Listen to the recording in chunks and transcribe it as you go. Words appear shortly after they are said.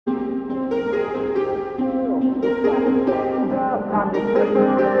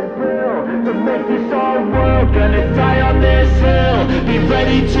To make this our world, gonna die on this hill. Be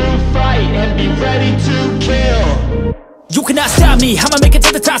ready to fight and be ready to kill. You cannot stop me, I'ma make it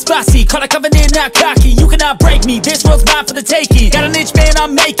to the top, spicy. Call a covenant, not cocky. You cannot break me, this world's mine for the taking. Got an itch, man,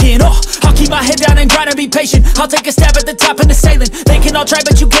 I'm making. I'll keep my head down and grind and be patient. I'll take a stab at the top and the sailing. They can all try,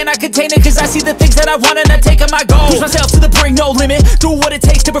 but you cannot contain it. Cause I see the things that I want and I take on my goal. Push myself to the brink, no limit. Do what it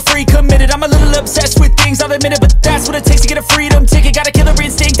takes to be free, committed. I'm a little obsessed with things, I'll admit it. But that's what it takes to get a freedom ticket. Got a killer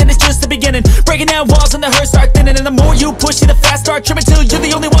instinct and it's just the beginning. Breaking down walls and the hurt start thinning. And the more you push it, the fast start trimming. Till you're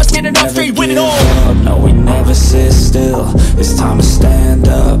the only one standing up straight, winning all. No, we never sit still. It's time to stand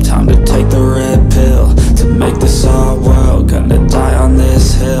up, time to take the red pill. To make this our world, gonna die on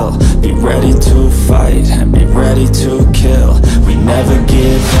this hill. Be ready to fight and be ready to kill. We never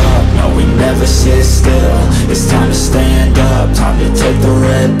give up, no, we never sit still. It's time to stand up, time to take the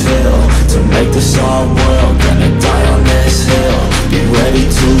red pill. To make this our world, gonna die on this hill. Be ready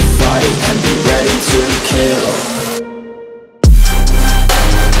to fight and be ready to kill.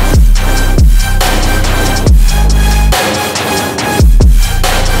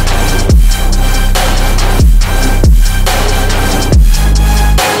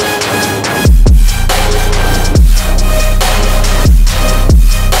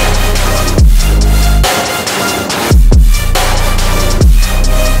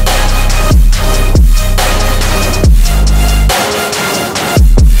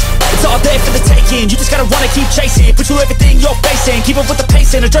 You just gotta wanna keep chasing, pursue everything you're facing. Keep up with the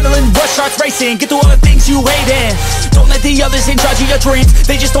pace and adrenaline rush starts racing. Get through all the things you hate and don't let the others in charge of your dreams.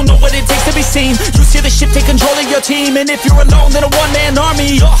 They just don't know what it takes to be seen. You see the ship take control of your team. And if you're alone, then a one-man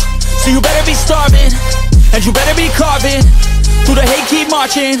army. So you better be starving, and you better be carving. Through the hate, keep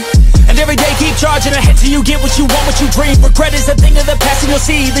marching, and every day keep charging ahead till you get what you want, what you dream. Regret is a thing of the past, and you'll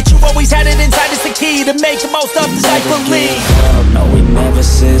see that you've always had it inside. It's the key to make the most of this life for me. No, we never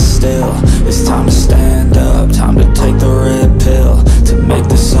sit still. It's time to stand up, time to take the red pill. To make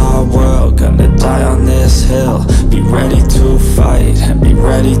this our world, gonna die on this hill. Be ready to fight and be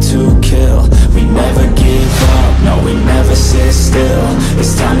ready to kill. We never give up, no, we never sit still.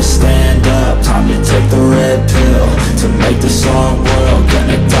 It's time to stand up, time to take the red pill. To make this our world,